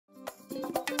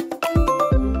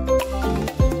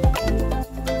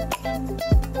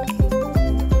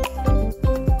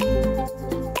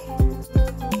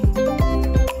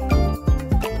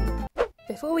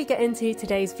get into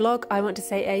today's vlog, I want to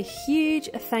say a huge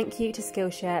thank you to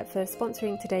Skillshare for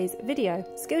sponsoring today's video.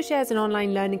 Skillshare is an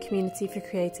online learning community for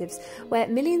creatives where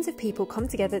millions of people come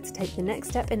together to take the next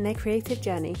step in their creative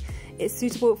journey. It's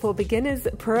suitable for beginners,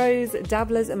 pros,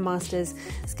 dabblers and masters.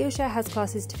 Skillshare has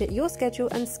classes to fit your schedule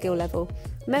and skill level.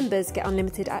 Members get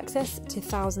unlimited access to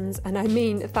thousands, and I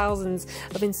mean thousands,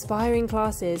 of inspiring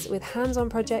classes with hands-on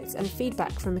projects and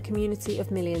feedback from a community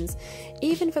of millions.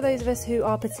 Even for those of us who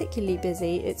are particularly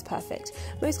busy, it's perfect.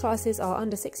 Most classes are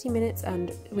under 60 minutes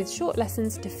and with short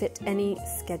lessons to fit any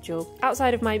schedule.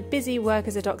 Outside of my busy work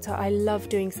as a doctor, I love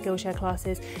doing Skillshare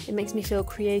classes. It makes me feel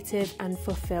creative and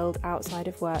fulfilled outside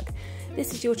of work.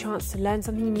 This is your chance to learn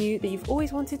something new that you've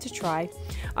always wanted to try.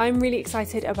 I'm really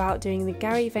excited about doing the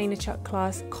Gary Vaynerchuk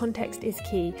class, Context is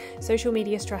Key, Social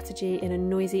Media Strategy in a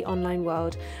Noisy Online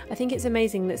World. I think it's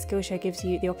amazing that Skillshare gives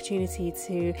you the opportunity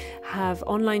to have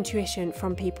online tuition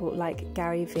from people like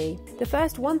Gary V. The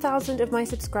first 1,000 of my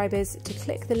subscribers to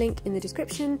click the link in the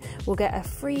description will get a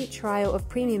free trial of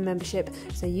premium membership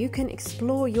so you can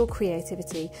explore your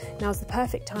creativity. Now's the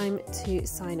perfect time to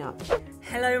sign up.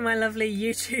 Hello my lovely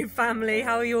YouTube family,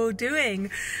 how are you all doing?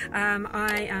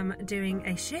 I am doing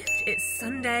a shift. It's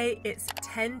Sunday, it's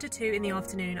 10 to 2 in the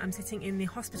afternoon. I'm sitting in the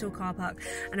hospital car park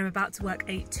and I'm about to work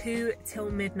a 2 till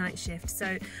midnight shift.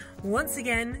 So once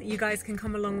again, you guys can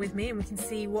come along with me and we can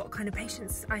see what kind of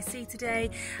patients I see today.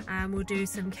 We'll do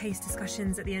some case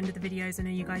discussions at the end of the videos. I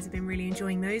know you guys have been really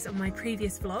enjoying those on my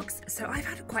previous vlogs. So I've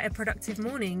had quite a productive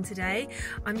morning today.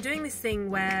 I'm doing this thing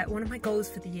where one of my goals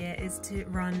for the year is to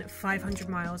run 500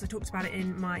 miles. I talked about it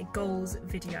in my goals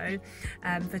video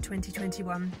for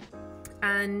 2021.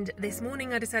 And this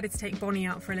morning I decided to take Bonnie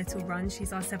out for a little run.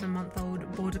 She's our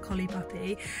 7-month-old border collie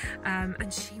puppy,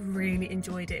 and she really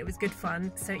enjoyed it. It was good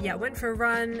fun. So yeah, I went for a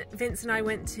run. Vince and I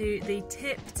went to the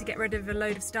tip to get rid of a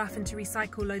load of stuff and to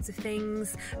recycle loads of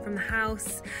things from the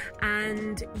house.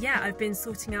 And yeah, I've been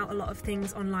sorting out a lot of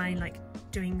things online, like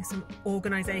doing some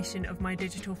organisation of my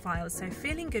digital files, so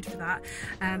feeling good for that.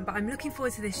 But I'm looking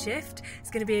forward to this shift.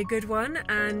 It's going to be a good one,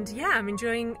 and yeah, I'm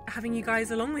enjoying having you guys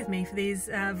along with me for these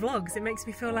vlogs. It makes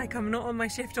me feel like I'm not on my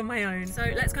shift on my own. So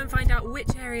let's go and find out which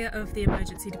area of the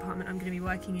emergency department I'm going to be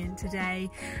working in today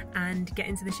and get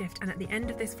into the shift. And at the end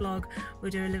of this vlog,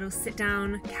 we'll do a little sit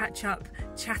down, catch up,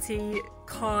 chatty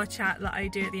car chat that I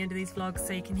do at the end of these vlogs,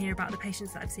 so you can hear about the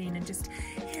patients that I've seen and just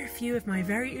hear a few of my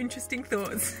very interesting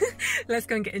thoughts. Let's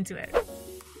go and get into it.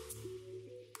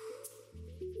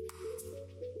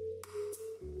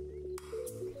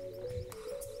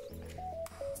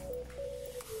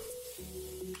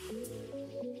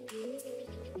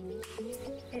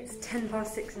 It's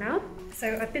 10:06 now,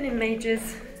 so I've been in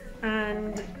majors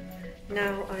and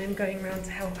now I'm going around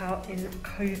to help out in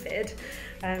COVID.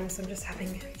 So I'm just had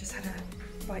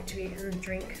a bite to eat and a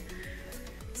drink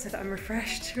so that I'm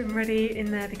refreshed and ready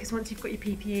in there, because once you've got your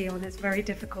PPE on, it's very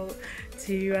difficult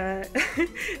to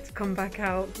to come back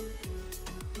out.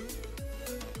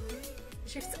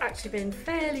 Shift's actually been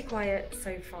fairly quiet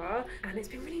so far, and it's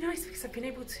been really nice because I've been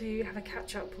able to have a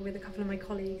catch up with a couple of my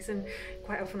colleagues, and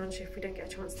quite often on shift we don't get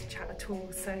a chance to chat at all.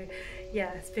 So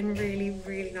yeah, it's been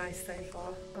really nice so far.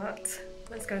 But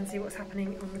let's go and see what's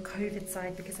happening on the COVID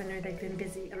side, because I know they've been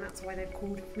busy and that's why they've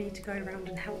called me to go around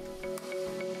and help.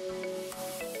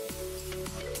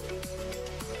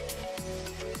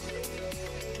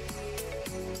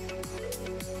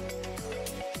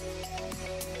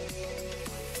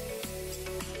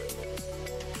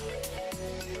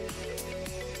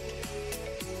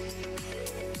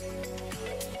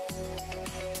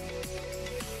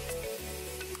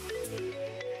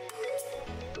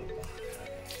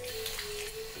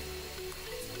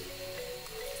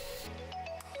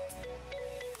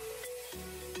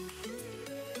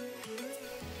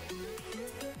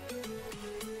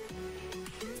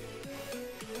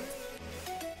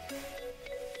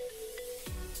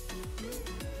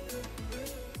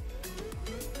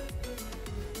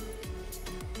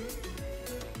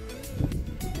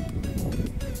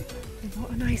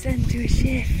 What a nice end to a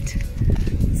shift.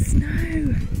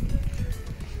 Snow.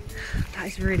 That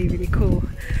is really cool.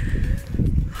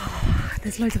 Oh,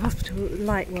 there's loads of hospital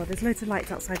light. Well, there's loads of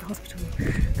lights outside the hospital,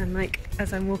 and like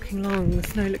as I'm walking along, the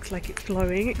snow looks like it's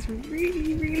glowing. It's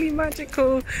really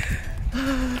magical.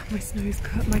 Oh,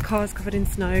 my car's covered in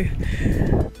snow.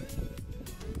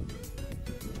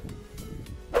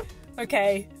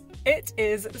 Okay. It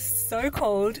is so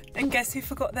cold, and guess who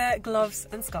forgot their gloves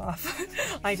and scarf?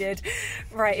 I did.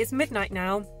 Right, it's midnight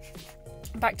now.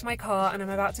 I'm back to my car and I'm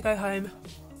about to go home,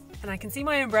 and I can see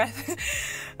my own breath.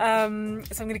 I'm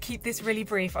going to keep this really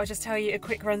brief. I'll just tell you a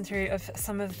quick run through of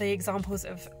some of the examples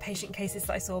of patient cases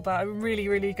that I saw, but I'm really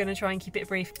going to try and keep it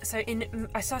brief. So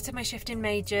I started my shift in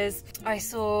majors. I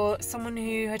saw someone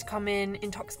who had come in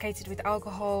intoxicated with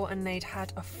alcohol, and they'd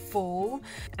had a fall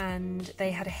and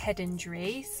they had a head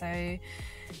injury. So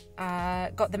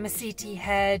got them a CT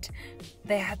head.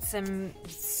 They had some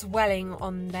swelling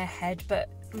on their head, but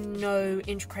no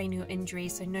intracranial injury,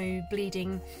 so no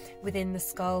bleeding within the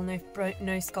skull,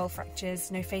 no skull fractures,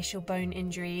 no facial bone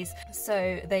injuries.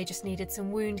 So they just needed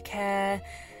some wound care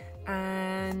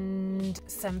and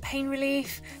some pain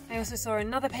relief. I also saw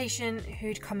another patient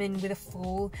who'd come in with a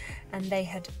fall, and they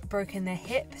had broken their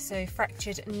hip, so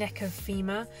fractured neck of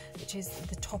femur, which is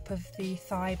the top of the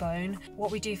thigh bone.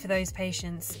 What we do for those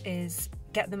patients is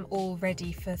get them all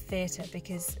ready for theatre,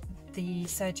 because the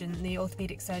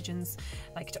orthopaedic surgeons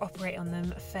like to operate on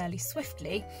them fairly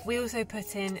swiftly. We also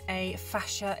put in a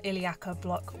fascia iliaca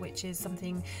block, which is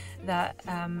something that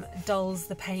dulls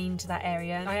the pain to that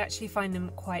area. I actually find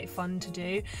them quite fun to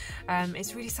do.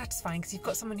 It's really satisfying because you've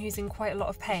got someone who's in quite a lot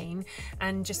of pain,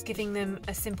 and just giving them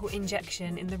a simple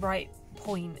injection in the right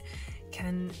point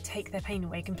can take their pain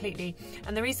away completely.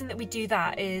 And the reason that we do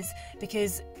that is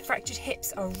because fractured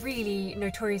hips are really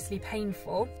notoriously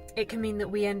painful. It can mean that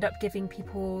we end up giving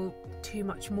people too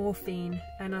much morphine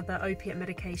and other opiate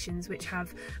medications, which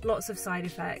have lots of side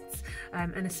effects,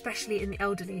 and especially in the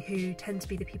elderly, who tend to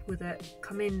be the people that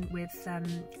come in with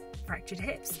fractured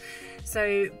hips.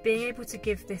 So being able to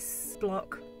give this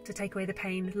block to take away the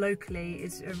pain locally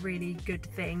is a really good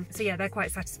thing. So yeah, they're quite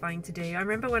satisfying to do. I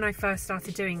remember when I first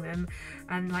started doing them,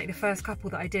 and like the first couple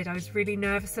that I did, I was really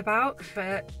nervous about,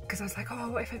 but because I was like,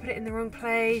 oh, what if I put it in the wrong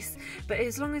place? But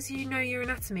as long as you know your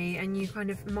anatomy and you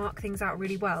kind of mark things out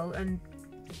really well and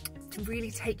to really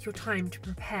take your time to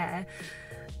prepare,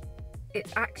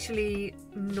 it's actually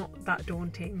not that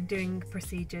daunting doing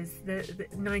procedures. The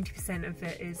 90% of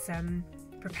it is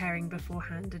preparing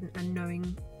beforehand and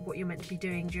knowing what you're meant to be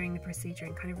doing during the procedure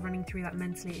and kind of running through that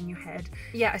mentally in your head.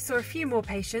 Yeah, I saw a few more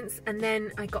patients, and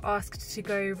then I got asked to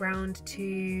go round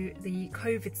to the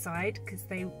COVID side because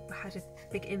they had a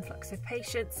big influx of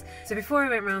patients. So before I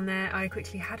went round there, I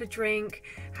quickly had a drink,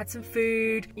 had some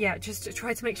food, yeah, just to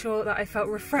try to make sure that I felt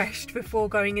refreshed before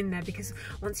going in there, because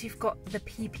once you've got the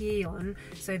PPE on,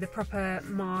 so the proper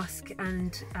mask,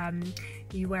 and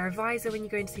you wear a visor when you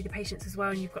go in to see the patients as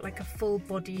well, and you've got like a full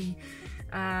body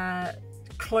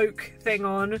cloak thing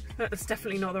on. That's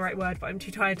definitely not the right word, but I'm too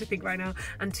tired to think right now.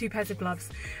 And 2 pairs of gloves.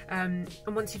 And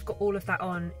once you've got all of that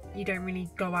on, you don't really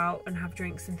go out and have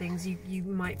drinks and things. You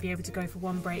might be able to go for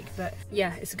one break, but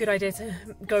yeah, it's a good idea to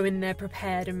go in there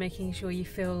prepared and making sure you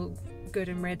feel good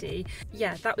and ready.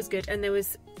 Yeah, that was good. And there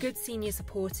was good senior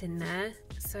support in there.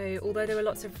 So although there were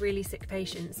lots of really sick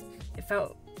patients, it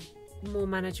felt more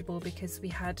manageable because we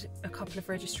had a couple of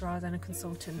registrars and a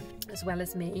consultant as well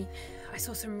as me. I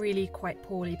saw some really quite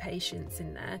poorly patients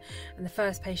in there, and the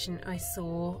first patient I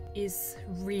saw is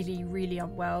really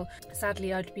unwell.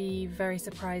 Sadly, I'd be very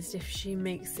surprised if she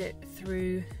makes it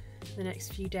through the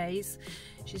next few days.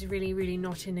 She's really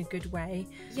not in a good way.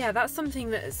 Yeah, that's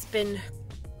something that's been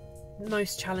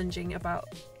most challenging about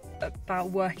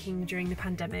working during the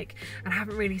pandemic, and I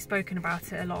haven't really spoken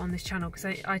about it a lot on this channel because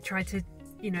I try to,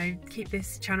 you know, keep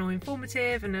this channel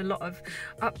informative and a lot of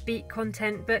upbeat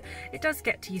content, but it does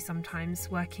get to you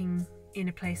sometimes working in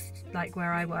a place like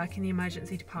where I work in the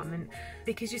emergency department,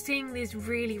 because you're seeing these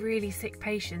really sick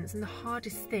patients, and the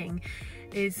hardest thing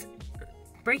is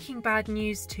breaking bad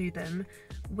news to them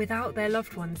without their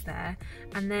loved ones there,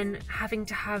 and then having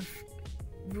to have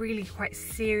really quite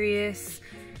serious,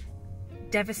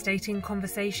 devastating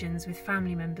conversations with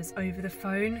family members over the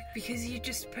phone, because you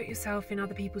just put yourself in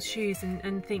other people's shoes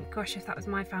and think, gosh, if that was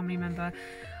my family member,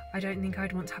 I don't think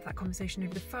I'd want to have that conversation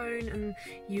over the phone, and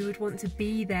you would want to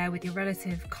be there with your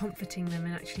relative, comforting them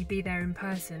and actually be there in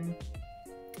person.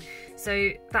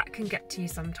 So that can get to you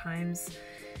sometimes.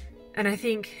 And I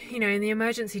think, you know, in the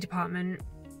emergency department,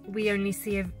 we only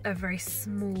see a very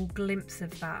small glimpse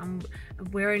of that, and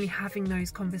we're only having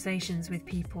those conversations with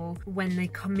people when they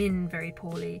come in very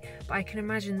poorly. But I can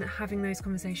imagine that having those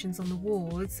conversations on the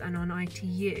wards and on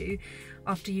ITU,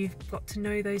 after you've got to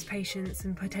know those patients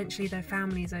and potentially their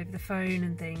families over the phone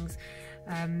and things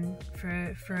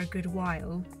for a good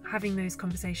while, having those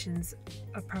conversations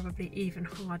are probably even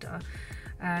harder.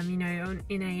 You know,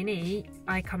 in A&E,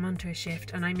 I come onto a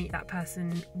shift and I meet that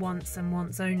person once and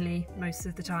once only most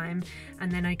of the time,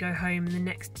 and then I go home, and the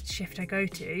next shift I go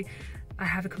to, I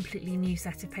have a completely new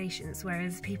set of patients,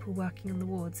 whereas people working on the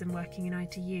wards and working in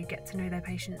ITU get to know their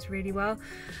patients really well.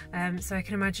 So I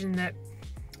can imagine that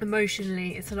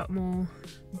emotionally it's a lot more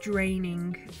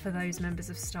draining for those members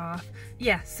of staff.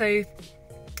 Yeah, so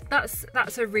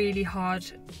that's a really hard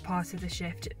part of the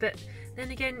shift. But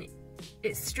then again,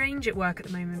 it's strange at work at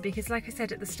the moment because, like I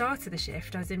said, at the start of the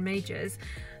shift I was in majors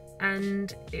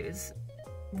and it was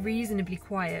reasonably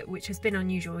quiet, which has been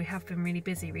unusual. We have been really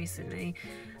busy recently,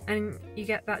 and you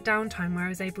get that downtime where I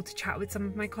was able to chat with some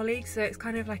of my colleagues, so it's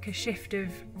kind of like a shift of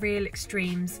real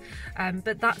extremes.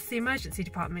 But that's the emergency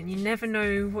department. You never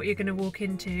know what you're going to walk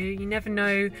into, you never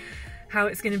know how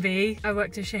it's going to be. I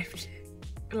worked a shift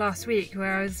last week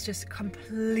where I was just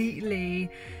completely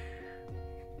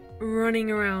running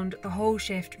around the whole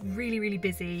shift, really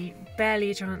busy,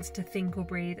 barely a chance to think or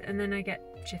breathe. And then I get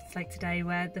shifts like today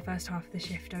where the first half of the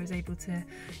shift I was able to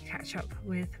catch up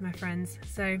with my friends.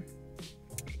 So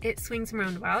it swings and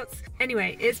roundabouts.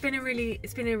 Anyway, it's been a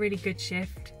really good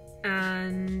shift,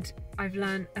 and I've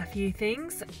learned a few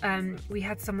things. We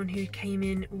had someone who came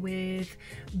in with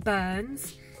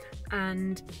burns,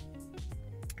 and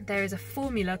there is a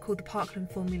formula called the Parkland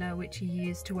formula which you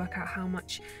use to work out how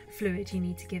much fluid you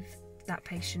need to give that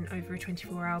patient over a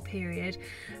 24-hour period,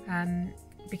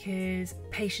 because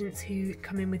patients who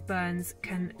come in with burns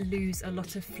can lose a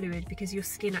lot of fluid because your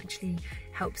skin actually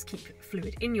helps keep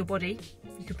fluid in your body.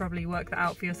 You could probably work that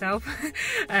out for yourself.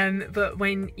 But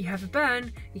when you have a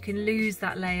burn, you can lose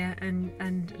that layer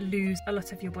and lose a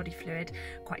lot of your body fluid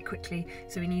quite quickly.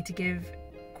 So we need to give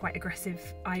quite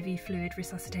aggressive IV fluid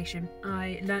resuscitation.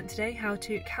 I learnt today how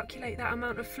to calculate that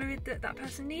amount of fluid that that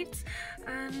person needs,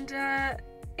 and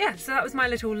yeah, so that was my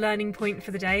little learning point for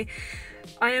the day.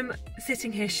 I am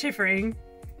sitting here shivering,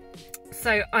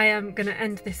 so I am going to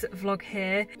end this vlog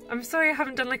here. I'm sorry I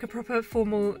haven't done like a proper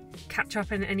formal catch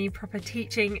up and any proper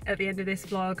teaching at the end of this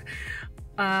vlog,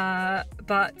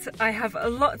 but I have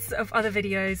lots of other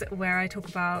videos where I talk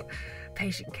about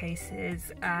patient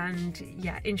cases and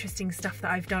yeah, interesting stuff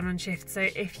that I've done on shift. So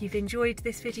if you've enjoyed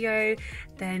this video,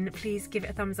 then please give it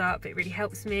a thumbs up, it really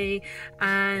helps me,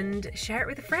 and share it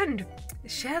with a friend.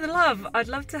 Share the love. I'd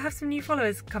love to have some new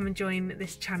followers come and join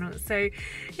this channel. So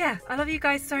yeah, I love you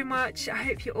guys so much. I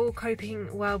hope you're all coping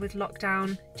well with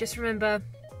lockdown. Just remember,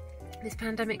 this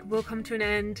pandemic will come to an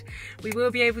end. We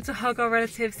will be able to hug our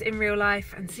relatives in real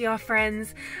life and see our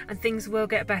friends, and things will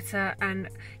get better. And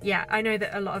yeah, I know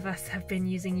that a lot of us have been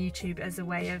using YouTube as a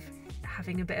way of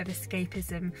having a bit of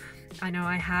escapism. I know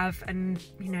I have, and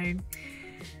you know,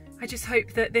 I just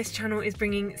hope that this channel is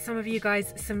bringing some of you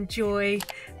guys some joy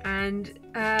and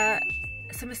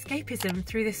some escapism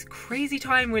through this crazy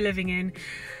time we're living in.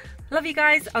 Love you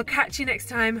guys. I'll catch you next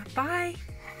time. Bye.